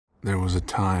There was a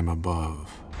time above,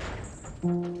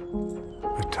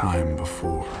 a time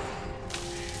before.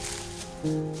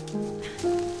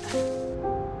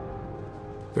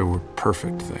 There were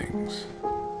perfect things.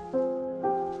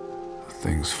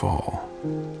 Things fall.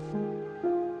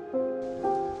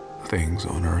 Things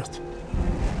on Earth.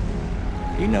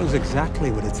 He knows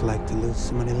exactly what it's like to lose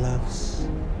someone he loves.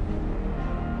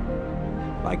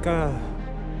 Like a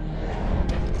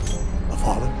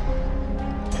father?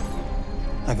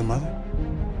 Like a mother?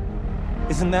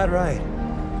 Isn't that right,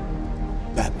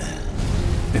 Batman?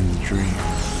 In the dream,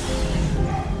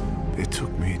 it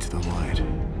took me to the light.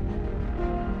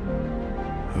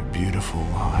 A beautiful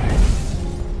light.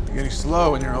 You're getting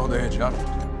slow in your old age, huh?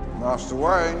 Master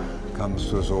Wayne comes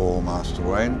to us all, Master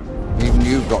Wayne. Even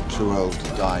you got too old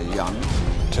to die young.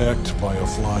 Attacked by a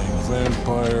flying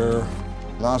vampire.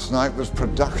 Last night was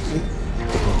productive.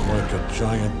 Looked like a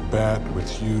giant bat with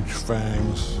huge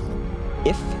fangs.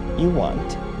 If you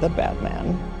want the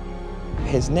Batman,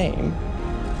 his name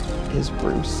is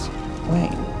Bruce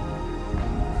Wayne.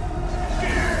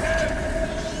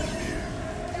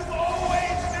 You've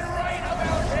always been right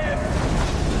about him!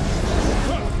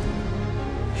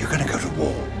 You're gonna go to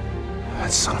war.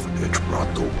 That son of a bitch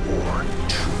brought the war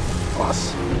to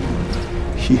us.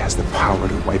 He has the power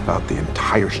to wipe out the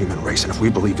entire human race, and if we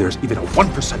believe there's even a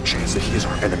 1% chance that he is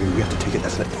our enemy, we have to take it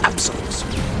as an absolute.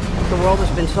 The world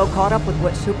has been so caught up with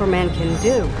what Superman can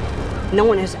do, no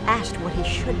one has asked what he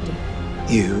should do.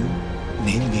 You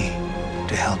need me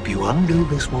to help you undo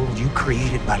this world you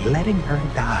created by letting her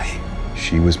die.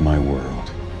 She was my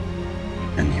world,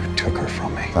 and you took her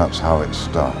from me. That's how it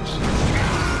starts.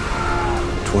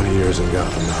 20 years in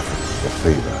Gotham, Alfred. The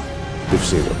fever, We've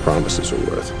seen what promises are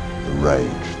worth. the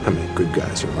rage, How many good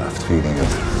guys are left? feeling of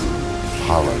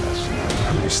powerlessness.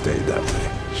 How many stayed that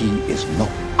way? He is not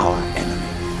our enemy.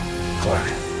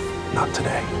 Clark, not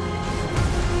today.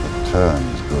 It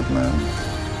turns, good man.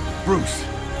 Bruce.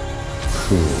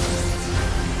 Cool.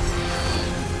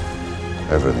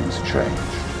 Everything's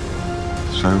changed.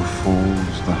 So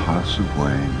falls the House of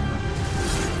Wayne.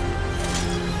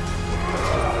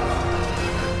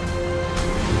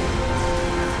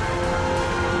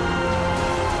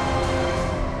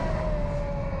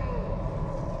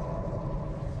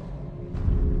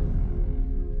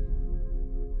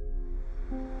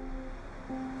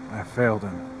 I failed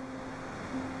him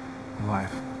in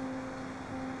life.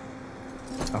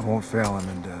 I won't fail him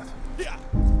in death.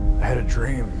 I had a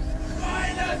dream,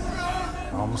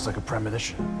 almost like a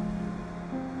premonition.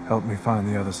 Help me find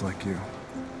the others like you.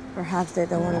 Perhaps they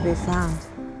don't want to be found.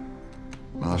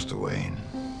 Master Wayne,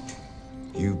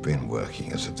 you've been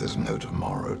working as if there's no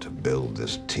tomorrow to build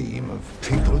this team of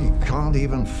people you can't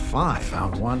even find. I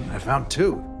found one, I found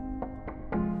two.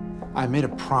 I made a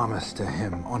promise to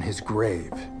him on his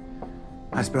grave.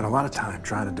 I spent a lot of time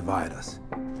trying to divide us.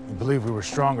 I believe we were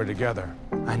stronger together.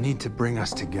 I need to bring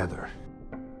us together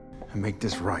and make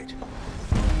this right.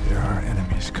 There are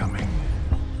enemies coming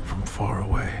from far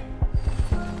away.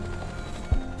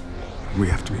 We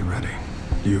have to be ready.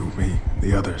 You, me,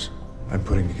 the others. I'm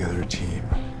putting together a team.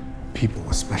 People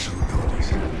with special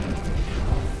abilities.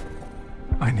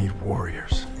 I need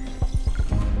warriors.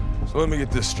 So let me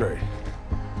get this straight.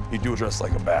 You do dress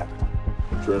like a bat.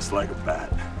 Dressed like a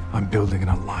bat. I'm building an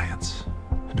alliance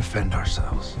to defend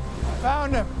ourselves.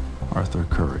 Found him. Arthur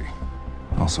Curry,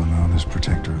 also known as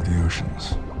Protector of the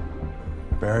Oceans.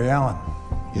 Barry Allen.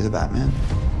 You're the Batman?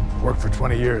 Worked for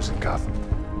 20 years in Gotham.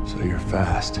 So you're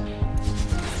fast.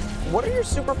 What are your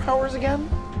superpowers again?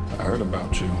 I heard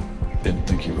about you. Didn't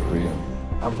think you were real.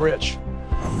 I'm rich.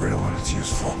 I'm real when it's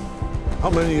useful. How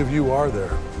many of you are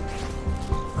there?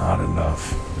 Not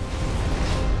enough.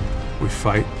 We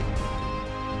fight,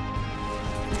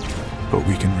 but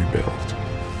we can rebuild.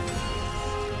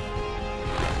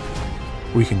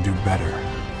 We can do better.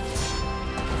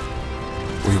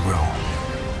 We will.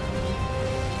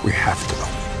 We have to.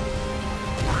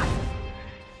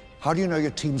 How do you know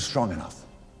your team's strong enough?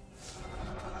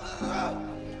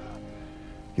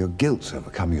 Your guilt's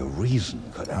overcome your reason,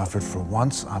 could it? Alfred, for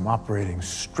once, I'm operating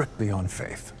strictly on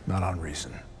faith, not on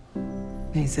reason.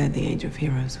 They said the age of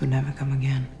heroes would never come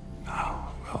again. Oh,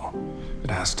 well, it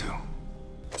has to.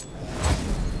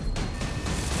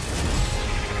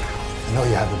 I know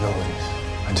you have abilities.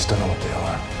 I just don't know what they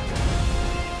are.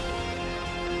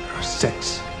 There are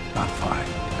 6, not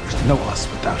 5. There's no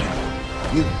us without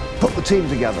him. You put the team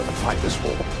together to fight this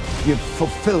war. You've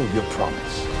fulfilled your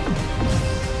promise.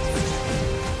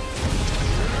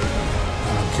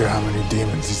 I don't care how many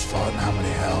demons he's fought and how many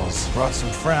hells. Brought some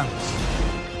friends.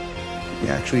 We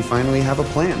actually finally have a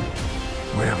plan.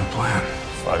 We have a plan.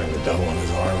 Fighting the devil and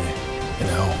his army in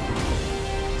hell.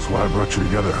 So why I brought you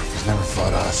together. He's never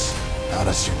fought us, not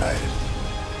us united.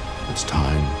 It's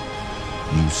time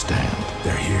you stand.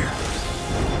 They're here.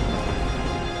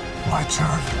 My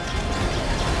turn.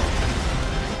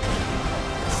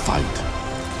 Fight.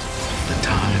 The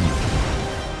time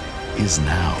is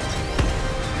now.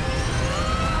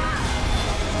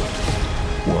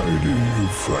 Why do you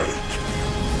fight?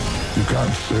 You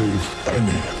can't save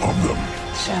any of them.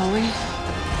 Shall we?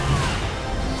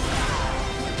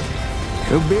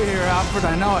 He'll be here, Alfred,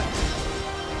 I know it.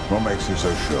 What makes you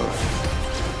so sure?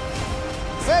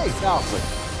 Faith, Alfred.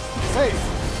 Faith.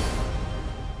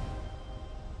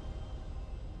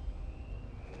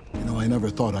 You know, I never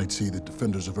thought I'd see the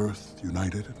Defenders of Earth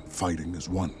united and fighting as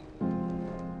one.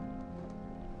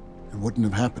 It wouldn't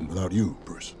have happened without you,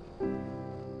 Bruce.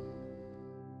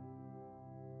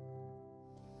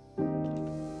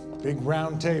 Big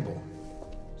round table.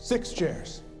 6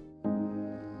 chairs.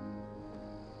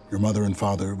 Your mother and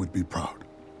father would be proud.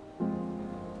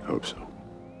 Hope so.